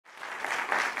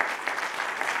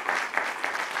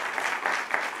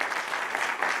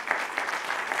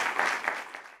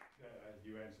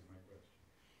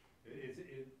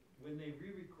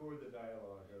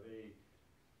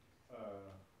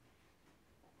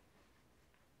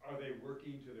Are they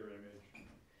working to their image?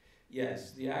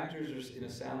 Yes, the actors are in a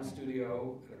sound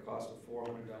studio at a cost of $400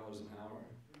 an hour.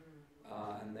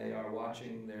 And they are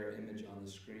watching their image on the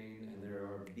screen, and there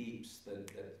are beeps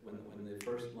that when the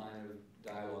first line of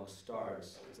dialogue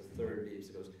starts, it's a third beep,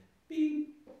 so it goes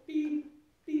beep, beep,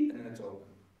 beep, and then it's open.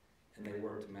 And they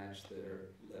work to match their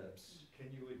lips. Can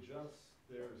you adjust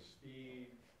their speed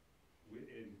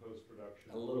in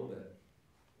post-production? A little bit.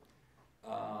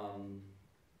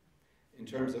 In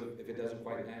terms of if it doesn't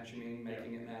quite match, you mean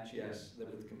making it match? Yes,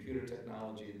 that with computer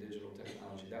technology and digital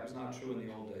technology. That was not true in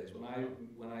the old days. When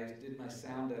I did my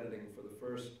sound editing for the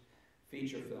first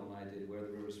feature film I did, Where the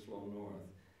Rivers Flow North,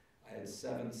 I had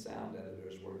 7 sound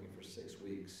editors working for 6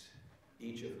 weeks,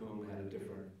 each of whom had a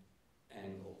different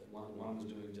angle. One was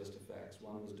doing just effects,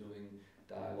 one was doing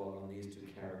dialogue on these 2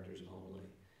 characters only,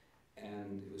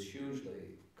 and it was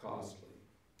hugely costly.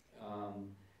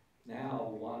 Now,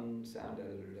 one sound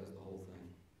editor does the whole thing.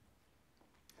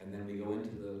 And then we go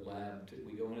into the lab,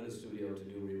 we go into the studio to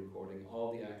do re-recording.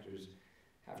 All the actors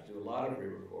have to do a lot of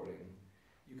re-recording.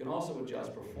 You can also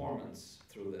adjust performance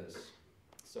through this.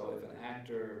 So if an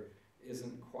actor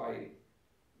isn't quite,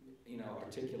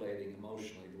 articulating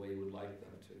emotionally the way you would like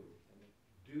them to.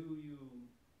 Do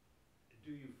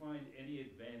you find any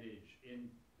advantage in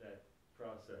that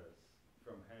process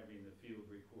from having the field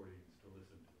recordings to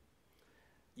listen to?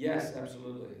 Yes,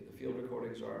 absolutely. The field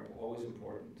recordings are always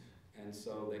important, and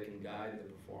so they can guide the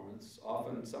performance.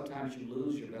 Sometimes you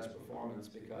lose your best performance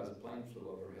because a plane flew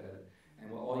overhead,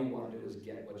 and all you want to do is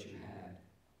get what you had.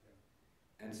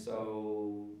 And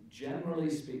so, generally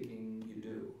speaking, you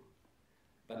do,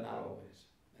 but not always,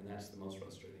 and that's the most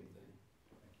frustrating thing.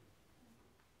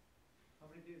 How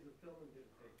many days of filming did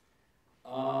it take?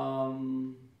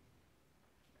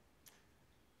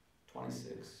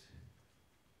 26.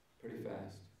 Pretty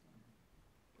fast.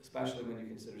 Especially when you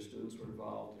consider students were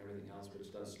involved and everything else,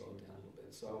 which does slow it down a little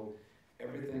bit. So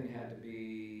everything had to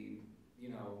be, you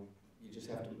just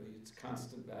have to, it's a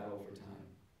constant battle for time,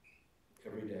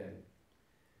 every day.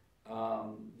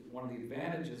 One of the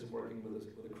advantages of working with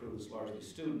a crew that's largely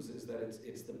students is that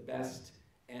it's the best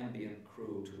ambient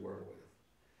crew to work with.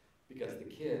 Because the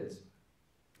kids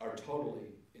are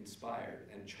totally inspired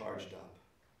and charged up.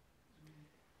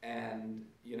 And,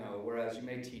 whereas you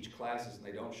may teach classes and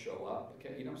they don't show up,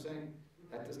 okay, you know what I'm saying?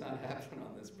 That does not happen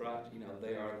on this project.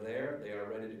 They are there, they are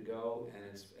ready to go,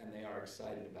 and they are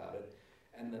excited about it.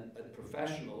 And the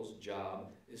professional's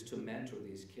job is to mentor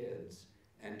these kids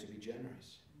and to be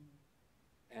generous.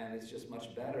 And it's just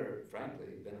much better,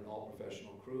 frankly, than an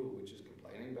all-professional crew, which is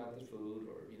complaining about the food,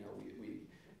 or,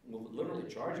 we will literally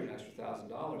charge you an extra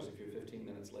 $1,000 if you're 15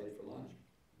 minutes late for lunch.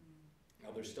 Now,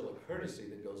 there's still a courtesy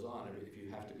that goes on. If you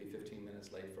have to be 15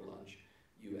 minutes late for lunch,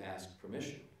 you ask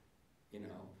permission,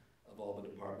 of all the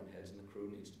department heads, and the crew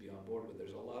needs to be on board with.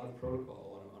 There's a lot of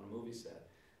protocol on a movie set,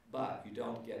 but you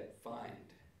don't get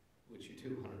fined, which you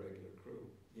do on a regular crew,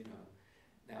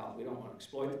 Now, we don't want to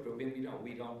exploit the crew.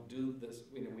 We don't do this,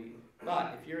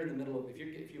 but if you're in the middle of,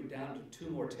 if you're down to 2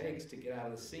 more takes to get out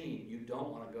of the scene, you don't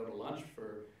want to go to lunch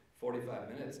for 45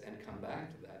 minutes and come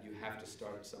back to that. You have to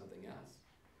start something else.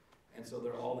 And so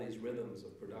there are all these rhythms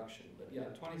of production. But yeah,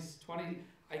 20,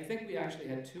 I think we actually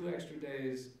had 2 extra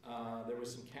days. There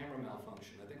was some camera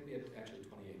malfunction. I think we had actually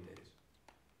 28 days.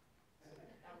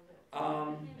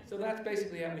 So that's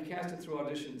basically how we cast it through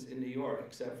auditions in New York,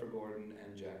 except for Gordon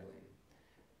and Jacqueline.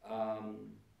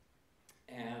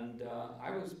 I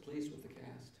was pleased with the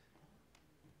cast.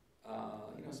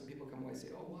 Some people come away and say,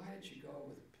 "Oh, why did you go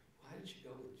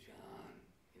with John?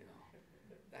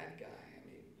 That guy.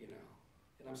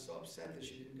 And I'm so upset that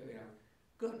she didn't go.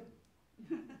 Good.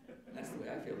 That's the way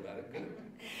I feel about it. Good.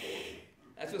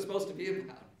 That's what it's supposed to be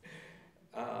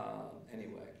about.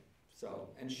 Anyway,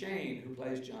 and Shane, who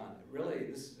plays John,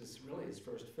 this is really his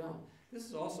first film. This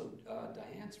is also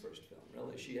Diane's first film,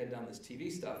 really. She had done this TV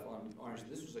stuff on Orange.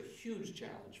 This was a huge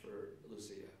challenge for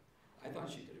Lucia. I thought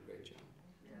she did a great job.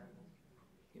 Yeah.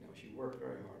 She worked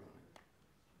very hard on it.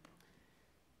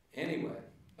 Anyway,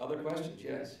 other questions?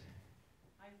 Yes?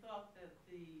 I thought that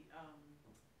the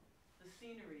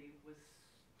scenery was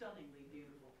stunningly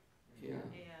beautiful. Yeah.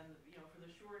 And, for the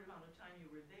short amount of time you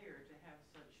were there to have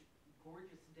such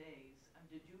gorgeous days,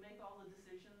 did you make all the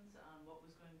decisions on what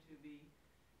was going to be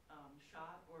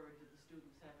shot, or did the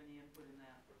students have any input in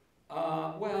that?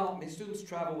 Students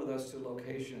travel with us to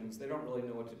locations. They don't really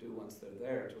know what to do once they're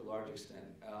there, to a large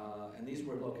extent. And these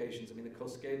were locations, the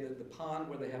Cascade, the pond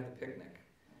where they have the picnic,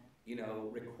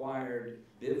 required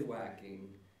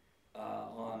bivouacking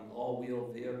on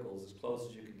all-wheel vehicles as close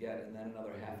as you could get, and then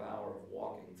another half hour of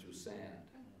walking through sand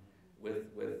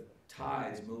with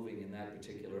tides moving in that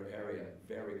particular area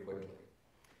very quickly.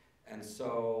 And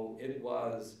so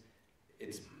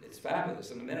it's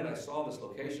fabulous. And the minute I saw this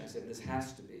location, I said, this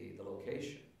has to be the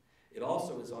location. It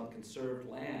also is on conserved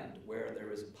land where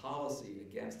there is a policy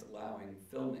against allowing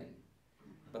filming.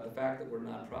 But the fact that we're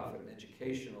nonprofit and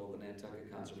educational, the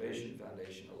Nantucket Conservation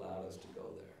Foundation allowed us to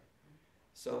go there.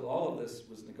 So all of this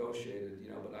was negotiated,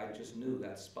 but I just knew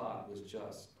that spot was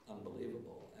just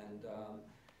unbelievable. And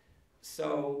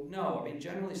so, no, I mean,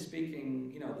 generally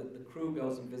speaking, the crew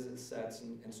goes and visits sets,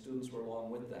 and students were along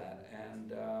with that.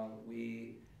 And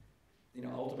we,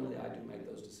 ultimately I do make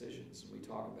those decisions, and we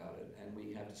talk about it, and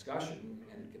we have discussion,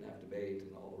 and can have debate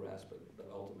and all the rest, but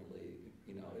ultimately,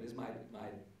 it is my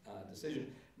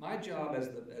decision. My job as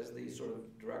the sort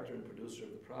of director and producer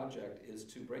of the project is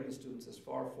to bring the students as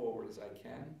far forward as I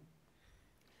can,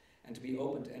 and to be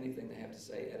open to anything they have to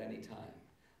say at any time.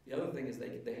 The other thing is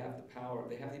they have the power,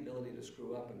 they have the ability to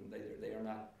screw up, and they are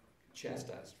not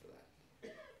chastised for that.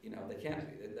 They can't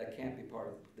be. That can't be part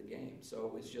of the game.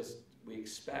 So it's just, we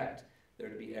expect there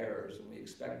to be errors, and we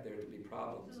expect there to be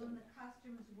problems. So then the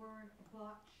costumes weren't a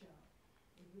bot show?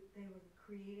 They were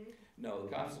created? No,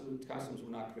 the costumes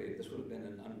were not created. This would have been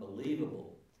an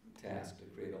unbelievable task to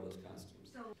create all those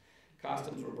costumes. So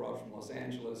Costumes were brought from Los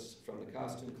Angeles, from the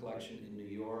costume collection in New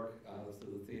York,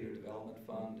 through the Theater Development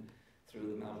Fund,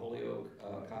 through the Mount Holyoke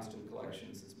costume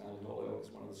collection, since Mount Holyoke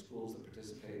is one of the schools that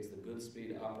participates, the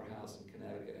Goodspeed Opera House in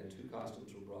Connecticut, and 2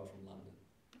 costumes were brought from London.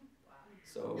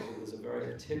 So it was a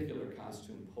very particular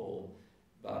costume pull,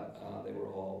 but they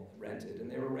were all rented.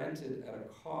 And they were rented at a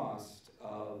cost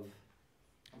of,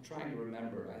 I'm trying to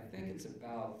remember, I think it's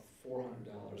about $400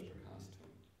 per costume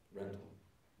rental.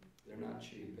 They're not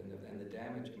cheap, and the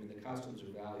damage, I mean, the costumes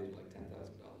are valued like $10,000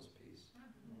 a piece.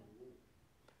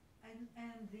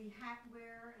 And the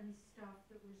hatwear and stuff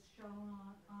that was shown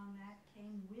on that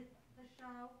came with the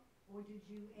show, or did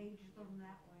you age them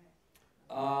that way?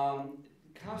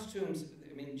 Costumes,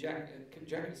 I mean,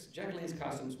 Jacqueline's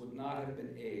costumes would not have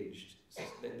been aged.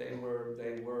 They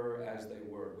were as they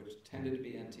were, which tended to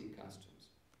be antique costumes.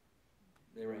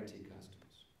 They were antique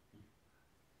costumes.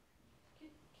 Can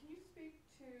you speak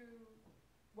to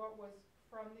what was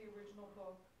from the original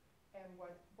book and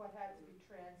what had to be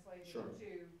translated Sure.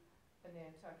 to the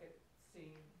Nantucket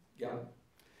scene? Yeah.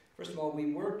 First of all,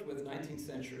 we worked with 19th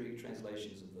century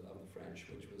translations of the French,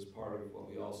 which was part of what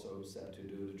we also set to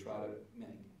do to try to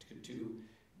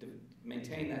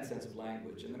maintain that sense of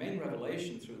language. And the main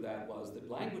revelation through that was that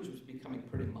language was becoming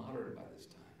pretty modern by this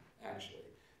time, actually.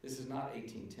 This is not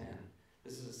 1810.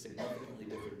 This is a significantly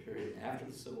different period. After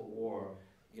the Civil War,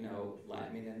 I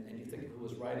mean, and you think of who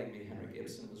was writing, I mean, Henrik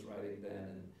Ibsen was writing then,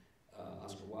 and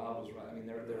Oscar Wilde was writing. I mean,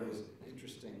 there was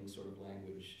interesting sort of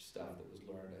language stuff that was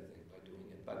learned, I think, by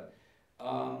doing it. But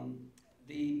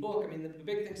the book, I mean, the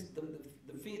big things,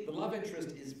 the love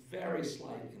interest is very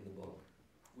slight in the book.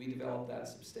 We developed that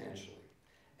substantially.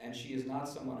 And she is not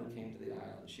someone who came to the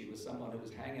island. She was someone who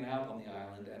was hanging out on the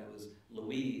island, and it was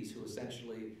Louise who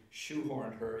essentially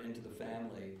shoehorned her into the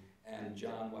family. And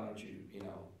John, why don't you,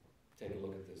 take a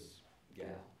look at this gal.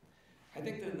 I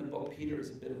think that in the book, Peter is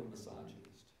a bit of a misogynist.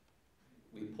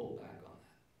 We pulled back on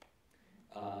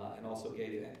that. And also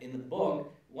gave, in the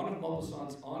book, one of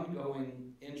Maupassant's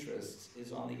ongoing interests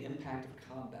is on the impact of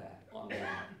combat on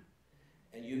men,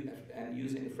 and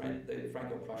using the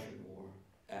Franco-Prussian War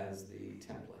as the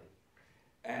template.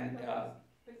 And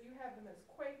but you have them as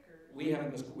Quakers. we have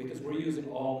them as, because we're using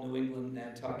all New England,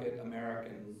 Nantucket,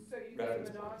 American So you gave reference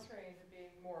them an points. entree into being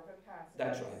more of a pacifist.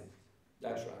 That's right.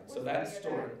 That's right. Was So there that any of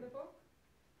story. in the book?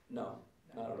 No,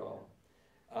 not at all.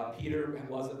 Peter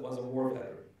was a war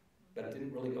veteran, but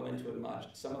didn't really go into it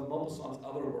much. Some of Maupassant's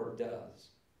other work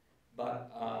does,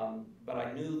 but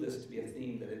I knew this to be a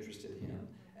theme that interested him,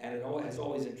 and it has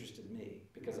always interested me,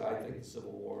 because I think the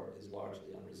Civil War is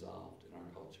largely unresolved in our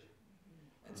culture.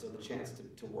 And so the chance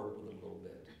to work with it a little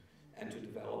bit, and to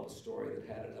develop a story that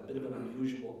had a bit of an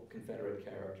unusual Confederate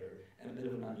character and a bit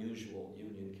of an unusual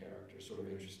Union character sort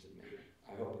of interested me.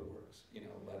 I hope it works,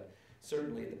 but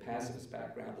certainly the pacifist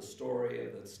background, the story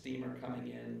of the steamer coming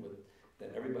in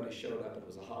that everybody showed up, and it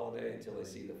was a holiday until they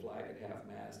see the flag at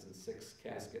half-mast and 6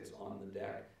 caskets on the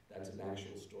deck. That's an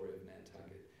actual story of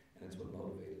Nantucket, and it's what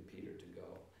motivated Peter to go.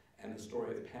 And the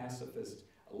story of pacifists,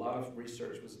 a lot of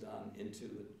research was done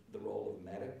into the role of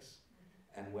medics,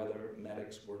 and whether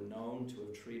medics were known to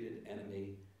have treated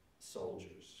enemy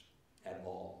soldiers at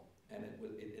all. And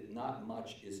not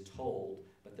much is told,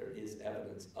 but there is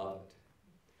evidence of it.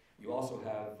 You also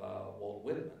have Walt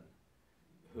Whitman,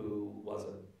 who was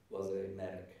a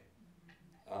medic,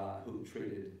 who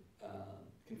treated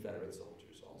Confederate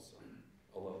soldiers also,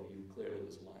 although he clearly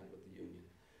was aligned with the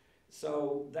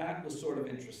So that was sort of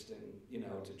interesting,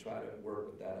 to try to work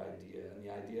with that idea, and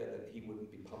the idea that he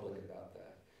wouldn't be public about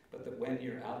that. But that when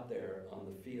you're out there on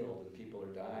the field and people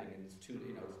are dying and it's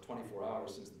 24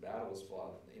 hours since the battle was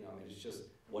fought, it's just,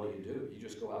 what do? You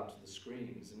just go out to the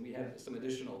screens. And we had some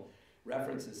additional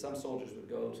references. Some soldiers would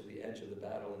go to the edge of the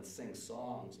battle and sing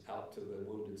songs out to the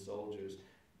wounded soldiers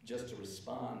just to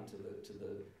respond to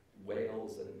the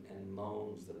wails and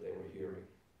moans that they were hearing.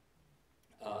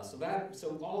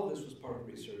 So all of this was part of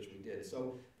the research we did.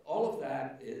 So all of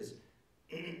that is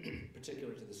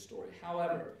particular to the story.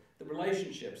 However, the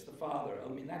relationships, the father,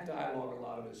 that dialogue, a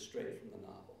lot of it is straight from the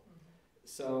novel.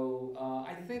 So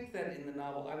I think that in the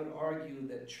novel, I would argue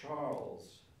that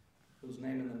Charles, whose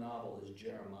name in the novel is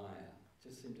Jeremiah,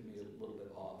 just seemed to me a little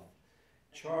bit off.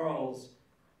 Charles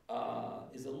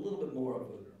is a little bit more of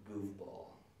a goofball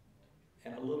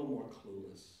and a little more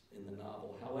clueless in the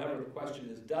novel. However, the question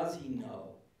is, does he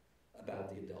know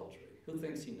about the adultery? Who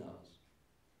thinks he knows?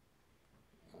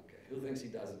 Okay, who thinks he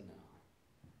doesn't know?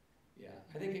 Yeah,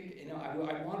 I think,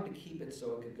 I wanted to keep it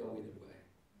so it could go either way.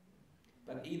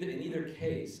 But in either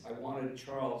case, I wanted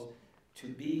Charles to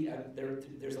be,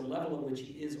 there's a level at which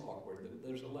he is awkward.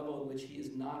 There's a level at which he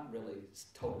is not really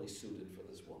totally suited for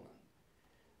this woman.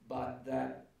 But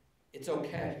that it's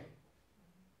okay.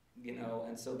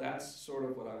 And so that's sort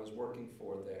of what I was working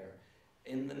for there.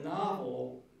 In the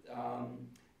novel,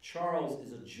 Charles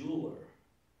is a jeweler,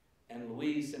 and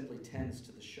Louise simply tends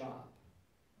to the shop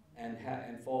and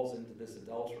falls into this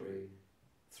adultery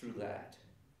through that.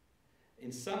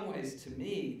 In some ways, to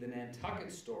me, the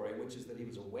Nantucket story, which is that he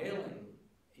was a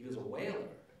whaler,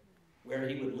 where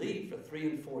he would leave for 3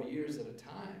 and 4 years at a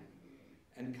time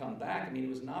and come back. It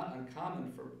was not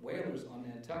uncommon for whalers on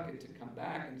Nantucket to come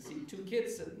back and see 2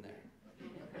 kids sitting there.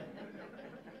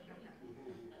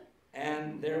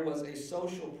 And there was a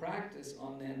social practice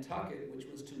on Nantucket which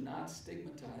was to not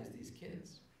stigmatize these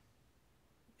kids.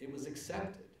 It was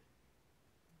accepted.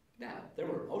 Now, there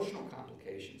were emotional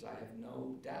complications, I have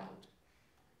no doubt.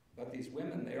 But these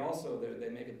women, they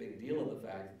make a big deal of the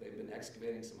fact that they've been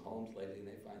excavating some homes lately and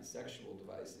they find sexual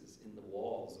devices in the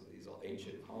walls of these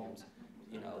ancient homes,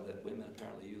 that women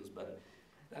apparently use, but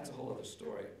that's a whole other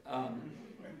story.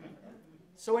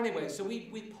 So anyway, so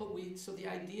so the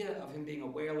idea of him being a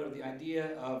whaler, the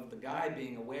idea of the guy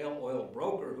being a whale oil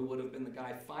broker who would have been the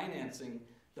guy financing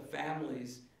the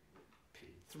family's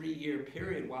 3-year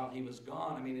period while he was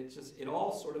gone, it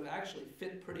all sort of actually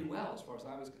fit pretty well as far as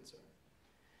I was concerned.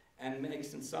 And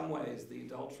makes, in some ways, the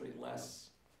adultery less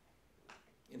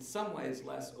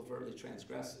overtly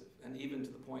transgressive, and even to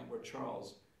the point where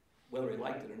Charles, whether he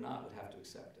liked it or not, would have to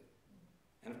accept it.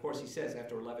 And of course he says,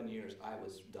 after 11 years, I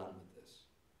was done with this.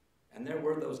 And there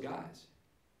were those guys.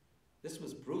 This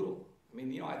was brutal.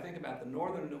 I think about the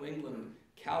northern New England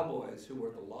cowboys who were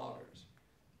the loggers.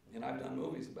 And I've done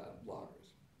movies about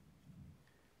loggers.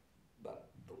 But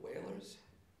the whalers?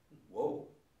 Whoa.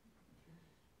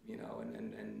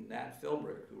 And Nat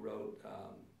Philbrick, who wrote,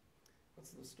 what's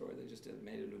the story they just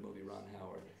made a new movie, Ron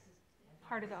Howard?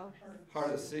 Heart of the Ocean. Heart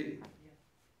of the Sea.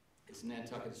 It's a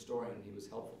Nantucket story, and he was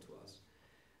helpful to us.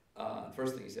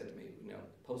 First thing he said to me, it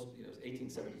was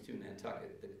 1872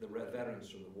 Nantucket, the veterans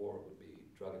from the war would be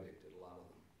drug addicted, a lot of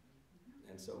them.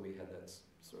 And so we had that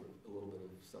sort of a little bit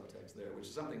of subtext there, which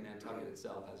is something Nantucket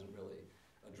itself hasn't really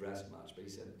addressed much, but he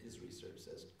said his research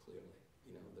says clearly,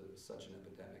 there was such an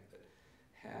epidemic that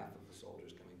half of the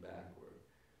soldiers coming back were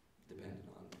dependent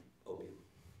on opium.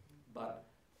 But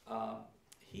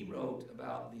he wrote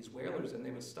about these whalers, and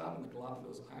they would stop in the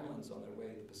Galapagos Islands on their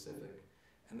way to the Pacific,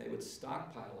 and they would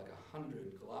stockpile like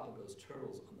 100 Galapagos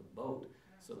turtles on the boat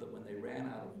so that when they ran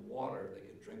out of water, they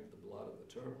could drink the blood of the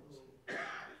turtles.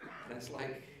 And it's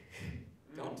like,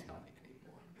 don't tell me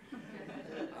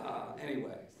anymore.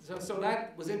 Anyway, so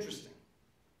that was interesting.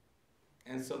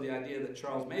 And so the idea that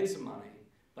Charles made some money,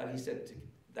 but he said,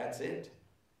 that's it,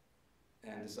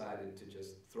 and decided to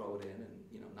just throw it in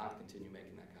and not continue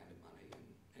making that kind of money.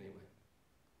 And anyway,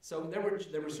 so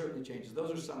there were certainly changes.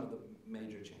 Those are some of the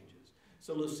major changes.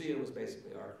 So Lucia was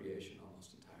basically our creation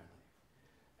almost entirely.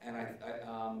 And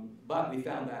but we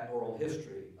found that oral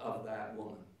history of that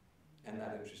woman, and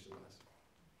that interested us.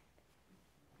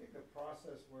 I think the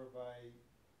process whereby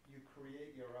you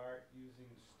create your art using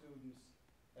students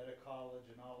at a college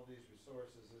and all of these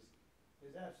resources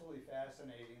is absolutely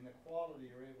fascinating, the quality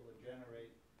you're able to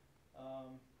generate.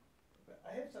 But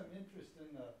I have some interest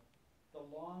in the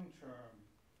long-term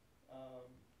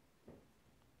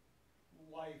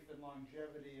life and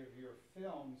longevity of your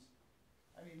films.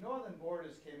 Northern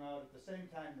Borders came out at the same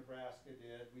time Nebraska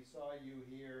did. We saw you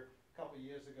here a couple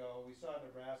years ago. We saw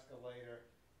Nebraska later.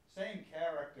 same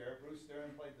character, Bruce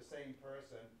Dern played the same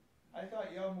person. I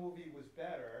thought your movie was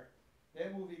better.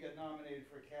 Their movie got nominated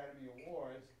for Academy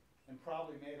Awards and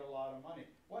probably made a lot of money.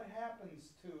 What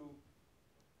happens to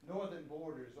Northern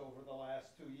Borders over the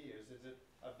last 2 years? Is it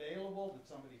available? Did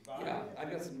somebody buy Yeah, it?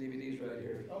 I've got some DVDs right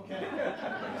here. Okay.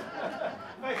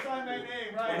 If I sign my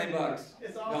name, right? $20.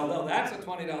 It's No, awesome. no, that's a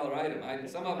 $20 item.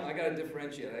 Some of them I gotta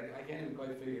differentiate. I can't even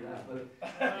quite figure it out. But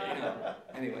you know,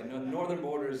 anyway, Northern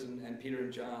Borders and Peter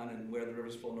and John and Where the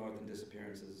Rivers Flow North and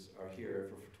Disappearances are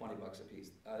here for $20 a piece.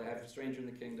 I have Stranger in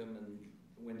the Kingdom and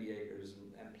Windy Acres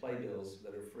and playbills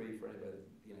that are free for anybody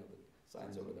that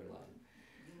signs over their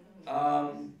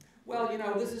line. Well,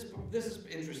 this is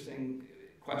interesting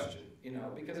question,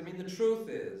 because I mean the truth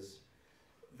is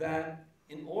that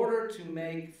in order to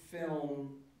make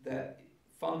film that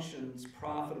functions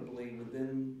profitably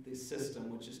within the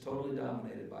system, which is totally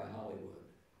dominated by Hollywood,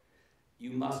 you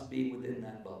must be within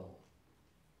that bubble.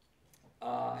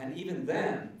 And even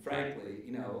then, frankly,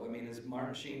 I mean, as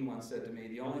Martin Sheen once said to me,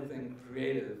 the only thing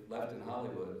creative left in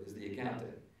Hollywood is the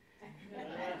accounting.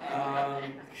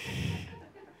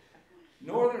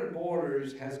 Northern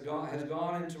Borders has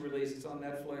gone into release. It's on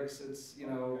Netflix. It's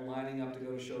lining up to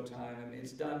go to Showtime. I mean,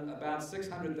 it's done about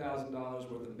 $600,000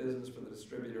 worth of business for the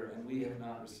distributor, and we have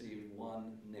not received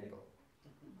one nickel.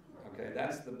 Okay,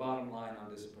 that's the bottom line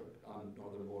on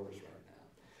Northern Borders right now.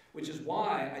 Which is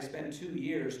why I spent 2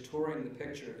 years touring the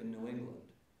picture in New England,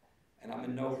 and I'm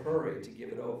in no hurry to give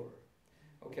it over.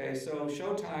 Okay, so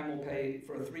Showtime will pay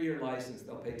for a 3-year license.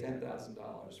 They'll pay $10,000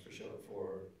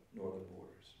 for Northern Borders.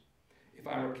 If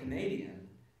I were Canadian,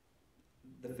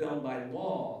 the film by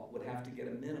law would have to get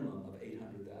a minimum of $800,000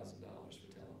 for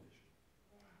television.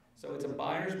 So it's a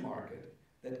buyer's market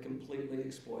that completely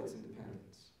exploits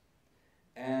independence.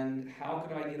 And how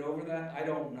could I get over that? I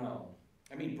don't know.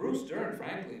 I mean, Bruce Dern,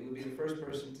 frankly, would be the first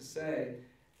person to say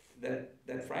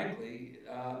that frankly,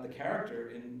 the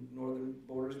character in Northern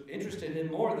Borders interested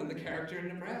him more than the character in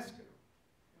Nebraska.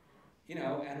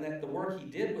 And that the work he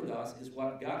did with us is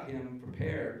what got him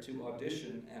prepared to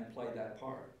audition and play that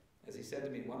part. As he said to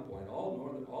me at one point,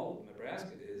 all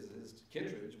Nebraska is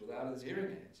Kittredge without his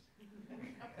hearing aids.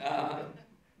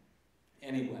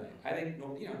 Anyway, I think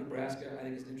Nebraska, I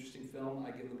think is an interesting film.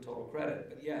 I give them total credit.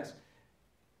 But yes,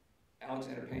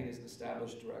 Alexander Payne is an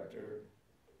established director,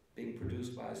 being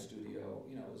produced by a studio.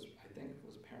 I think it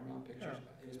was Paramount Pictures.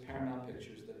 It was Paramount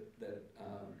Pictures that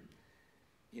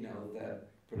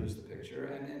produced the picture.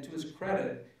 And to his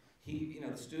credit, the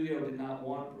studio did not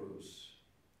want Bruce,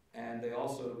 and they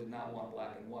also did not want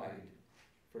black and white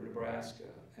for Nebraska.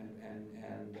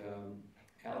 And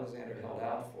Alexander held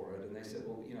out for it, and they said,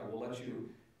 well, we'll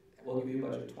give you a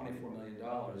budget of $24 million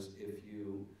if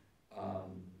you,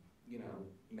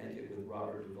 make it with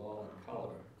Robert Duvall in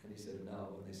color. And he said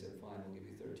no, and they said, fine, we'll give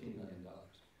you $13 million.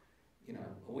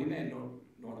 We made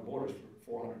Northern Borders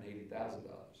for $480,000.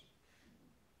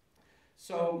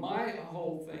 So my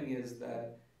whole thing is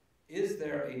that, is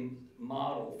there a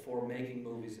model for making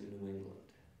movies in New England?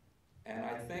 And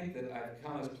I think that I've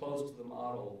come as close to the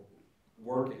model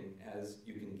working as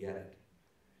you can get it,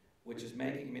 which is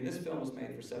this film was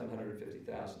made for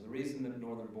 $750,000. The reason that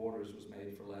Northern Borders was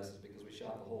made for less is because we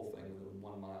shot the whole thing within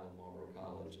 1 mile of Marlboro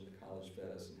College, and the college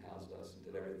fed us and housed us and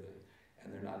did everything,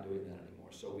 and they're not doing that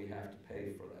anymore, so we have to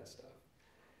pay for that stuff.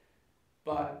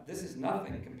 But this is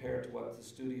nothing compared to what the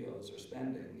studios are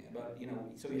spending. But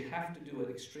so you have to do it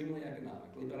extremely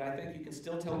economically. But I think you can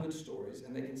still tell good stories,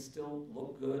 and they can still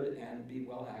look good and be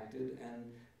well acted,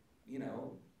 and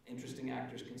interesting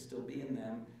actors can still be in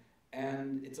them.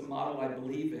 And it's a model I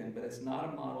believe in, but it's not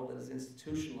a model that is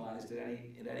institutionalized at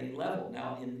any level.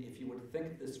 Now, if you were to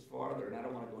think this farther, and I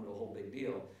don't want to go into a whole big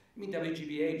deal,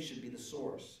 WGBH should be the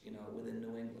source, within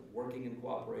New England, working in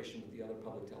cooperation with the other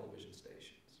public television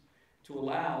stations, to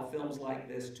allow films like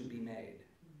this to be made,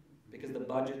 because the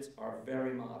budgets are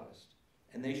very modest,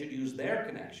 and they should use their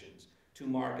connections to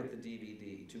market the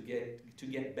DVD, to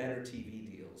get better TV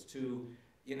deals, to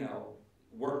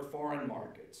work foreign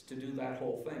markets, to do that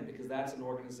whole thing, because that's an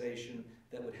organization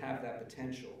that would have that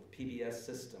potential, the PBS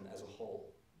system as a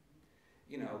whole.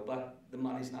 But the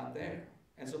money's not there.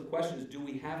 And so the question is, do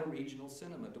we have a regional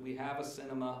cinema? Do we have a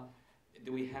cinema?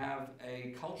 Do we have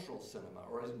a cultural cinema,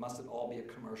 or must it all be a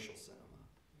commercial cinema?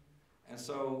 And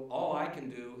so all I can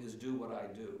do is do what I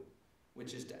do,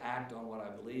 which is to act on what I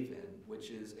believe in, which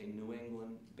is a New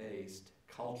England-based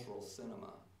cultural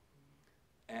cinema.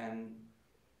 And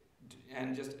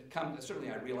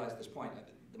certainly I realize at this point,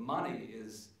 the money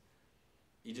is,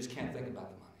 you just can't think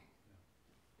about the money.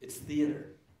 It's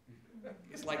theater.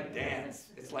 It's like dance.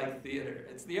 It's like theater.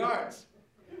 It's the arts.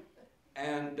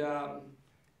 And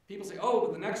people say, oh,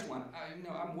 but the next one,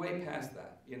 I'm way past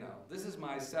that, This is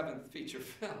my 7th feature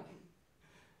film.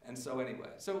 And so anyway,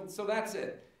 so that's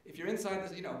it. If you're inside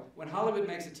this, when Hollywood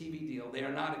makes a TV deal, they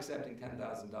are not accepting $10,000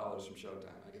 from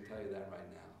Showtime. I can tell you that right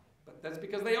now. But that's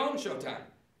because they own Showtime.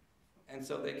 And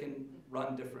so they can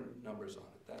run different numbers on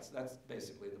it. That's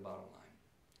basically the bottom line.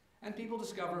 And people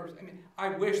discover, I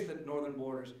wish that Northern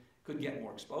Borders could get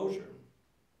more exposure.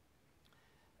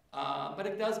 But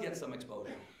it does get some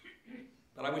exposure.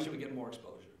 But I wish it would get more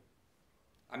exposure.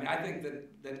 I think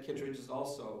that Kittredge is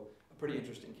also a pretty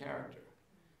interesting character.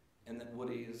 And that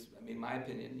Woody is, in my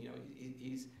opinion,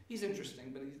 he's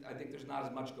interesting, but I think there's not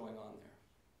as much going on there.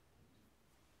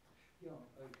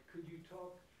 Yeah, could you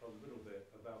talk a little bit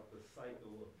about the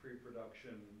cycle of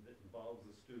pre-production that involves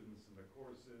the students and the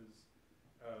courses?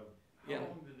 How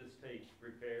long did this take to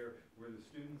prepare? Were the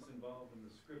students involved in the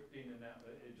scripting and that?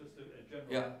 Just a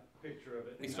general picture of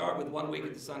it. We start with 1 week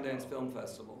at the Sundance Film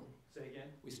Festival. Say again?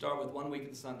 We start with 1 week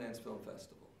at the Sundance Film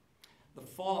Festival. The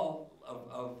fall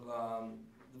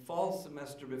the fall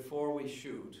semester before we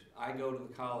shoot, I go to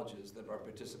the colleges that are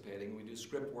participating. We do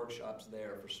script workshops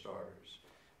there for starters,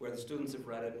 where the students have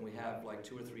read it and we have like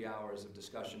 2 or 3 hours of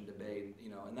discussion, debate,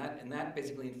 and that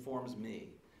basically informs me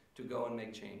to go and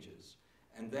make changes.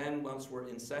 And then once we're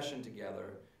in session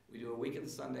together, we do a week at the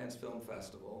Sundance Film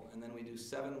Festival, and then we do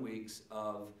 7 weeks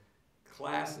of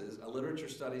classes, a literature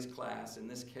studies class, in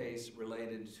this case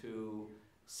related to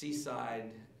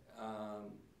Seaside.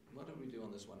 What did we do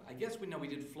on this one? I guess we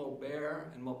did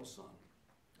Flaubert and Maupassant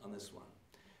on this one.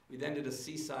 We then did a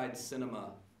seaside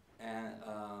cinema and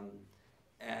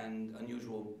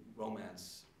unusual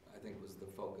romance, I think was the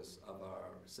focus of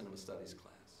our cinema studies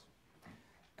class.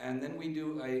 And then we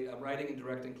do a writing and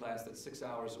directing class that's 6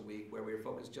 hours a week where we're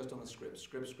focused just on the script.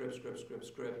 Script,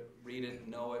 read it,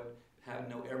 know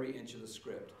every inch of the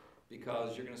script.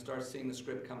 Because you're going to start seeing the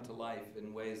script come to life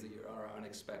in ways that are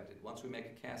unexpected. Once we make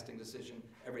a casting decision,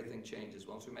 everything changes.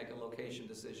 Once we make a location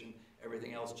decision,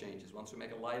 everything else changes. Once we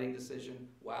make a lighting decision,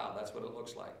 wow, that's what it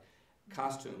looks like.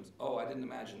 Costumes, oh, I didn't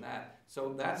imagine that.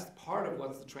 So that's part of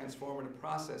what's the transformative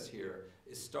process here,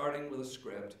 is starting with a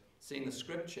script, seeing the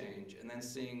script change, and then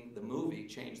seeing the movie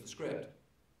change the script.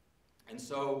 And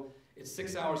so it's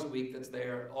 6 hours a week that's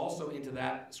there. Also into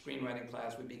that screenwriting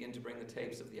class, we begin to bring the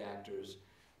tapes of the actors.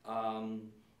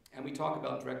 And we talk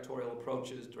about directorial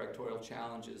approaches, directorial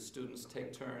challenges. Students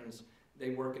take turns.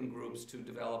 They work in groups to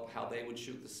develop how they would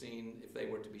shoot the scene if they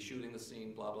were to be shooting the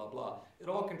scene, blah, blah, blah. It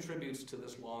all contributes to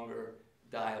this longer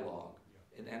dialogue.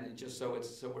 Yeah. And it just so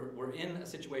we're in a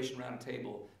situation around a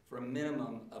table for a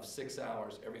minimum of 6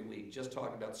 hours every week, just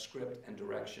talking about script and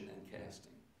direction and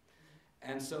casting.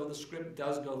 And so the script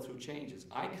does go through changes.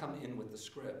 I come in with the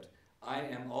script. I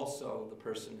am also the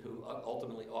person who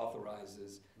ultimately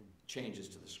authorizes changes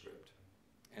to the script.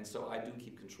 And so I do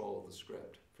keep control of the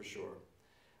script, for sure.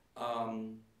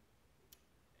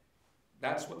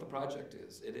 That's what the project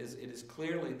is. It is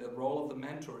clearly the role of the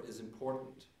mentor is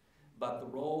important, but the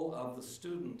role of the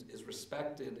student is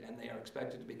respected and they are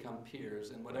expected to become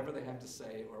peers, and whatever they have to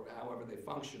say or however they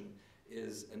function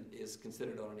is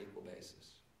considered on an equal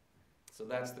basis. So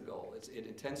that's the goal. It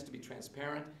intends to be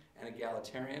transparent and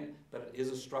egalitarian, but it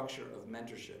is a structure of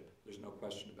mentorship. There's no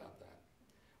question about that.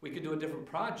 We could do a different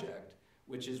project,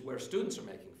 which is where students are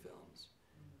making films,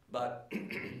 but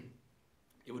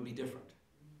it would be different.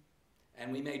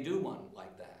 And we may do one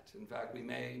like that. In fact, I'm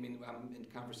in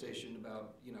conversation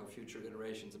about, future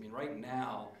iterations. Right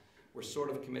now, we're sort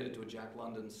of committed to a Jack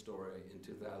London story in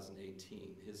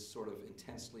 2018, his sort of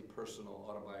intensely personal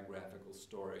autobiographical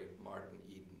story, Martin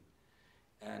Eden.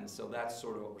 And so that's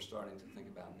sort of what we're starting to think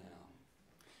about now.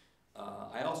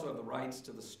 I also have the rights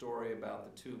to the story about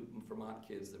the 2 Vermont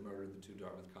kids that murdered the 2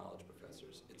 Dartmouth College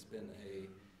professors. It's been a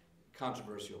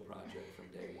controversial project from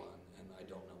day one, and I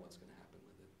don't know what's going to happen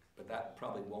with it. But that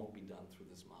probably won't be done through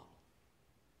this model.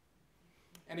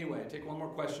 Anyway, take one more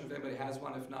question if anybody has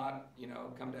one. If not,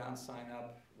 come down, sign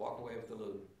up, walk away with the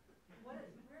loot. Where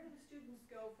do the students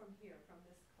go from here, from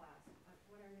this class?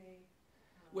 What are they?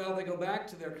 Well, they go back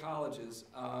to their colleges,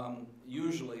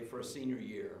 usually for a senior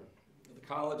year. The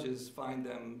colleges find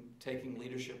them taking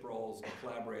leadership roles and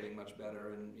collaborating much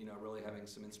better and really having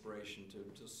some inspiration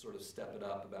to sort of step it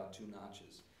up about 2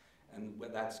 notches. And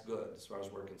that's good as far as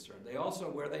we're concerned. They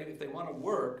also, if they want to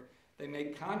work, they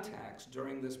make contacts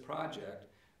during this project,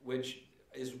 which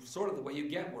is sort of the way you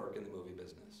get work in the movie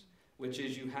business, which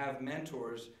is you have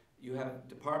mentors, you have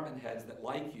department heads that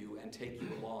like you and take you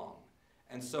along.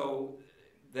 And so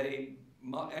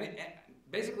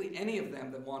basically any of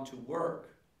them that want to work,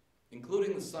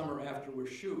 including the summer after we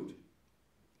shoot,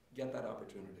 get that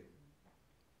opportunity.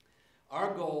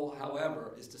 Our goal,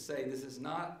 however, is to say this is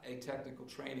not a technical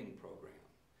training program.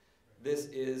 This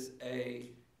is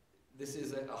a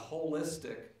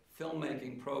holistic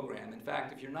filmmaking program. In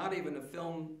fact, if you're not even a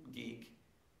film geek,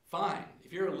 fine.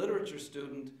 If you're a literature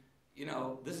student, you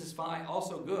know, this is fine,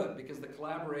 also good, because the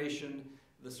collaboration,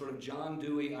 the sort of John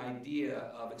Dewey idea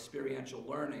of experiential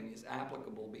learning is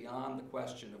applicable beyond the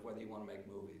question of whether you want to make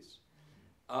movies.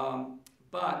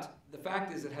 But the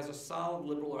fact is it has a solid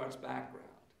liberal arts background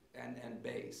and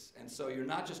base. And so you're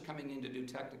not just coming in to do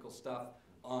technical stuff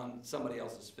on somebody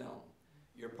else's film.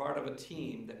 You're part of a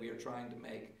team that we are trying to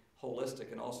make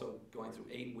holistic, and also going through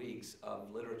 8 weeks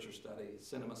of literature study,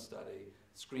 cinema study,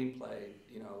 screenplay,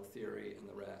 you know, theory, and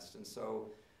the rest. And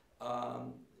so,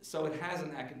 so it has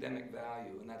an academic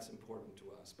value, and that's important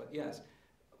to us. But yes,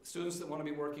 students that want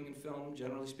to be working in film,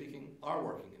 generally speaking, are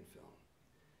working in film.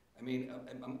 I mean,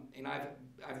 and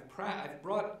I've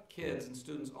brought kids and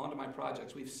students onto my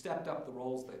projects. We've stepped up the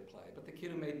roles they play. But the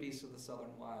kid who made Beasts of the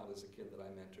Southern Wild is a kid that I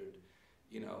mentored,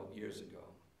 you know, years ago.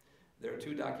 There are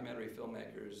 2 documentary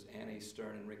filmmakers, Annie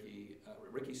Stern and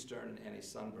Ricky Stern and Annie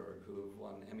Sundberg, who have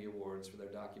won Emmy Awards for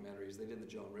their documentaries. They did the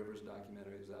Joan Rivers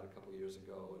documentary, it was out a couple years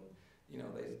ago, and you know,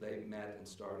 they met and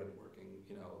started working,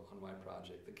 you know, on my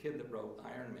project. The kid that wrote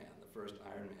Iron Man, the first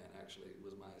Iron Man, actually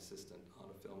was my assistant on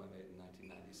a film I made in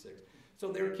 1996.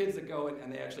 So there are kids that go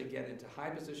and they actually get into high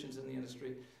positions in the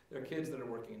industry. There are kids that are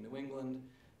working in New England.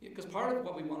 Because part of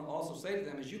what we want to also say to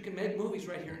them is you can make movies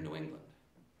right here in New England.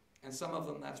 And some of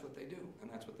them, that's what they do,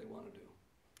 and that's what they want to do.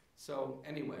 So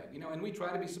anyway, you know, and we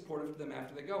try to be supportive of them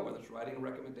after they go, whether it's writing a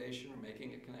recommendation or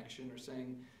making a connection or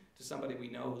saying to somebody we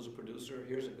know who's a producer,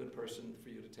 here's a good person for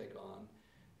you to take on.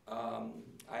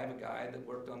 I have a guy that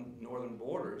worked on Northern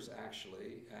Borders,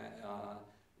 actually,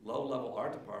 low-level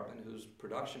art department, whose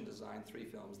production designed 3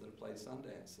 films that have played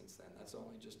Sundance since then. That's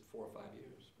only just 4 or 5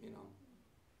 years, you know.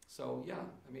 So yeah,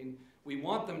 I mean, we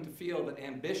want them to feel that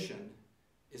ambition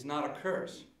is not a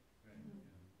curse,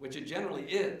 which it generally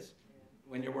is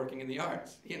when you're working in the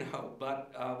arts, you know,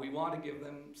 but we want to give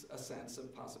them a sense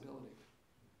of possibility.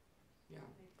 Yeah.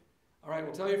 All right,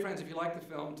 well, tell your friends if you like the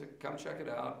film to come check it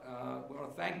out. We want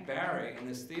to thank Barry and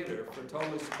this theater for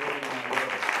totally supporting my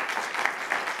work.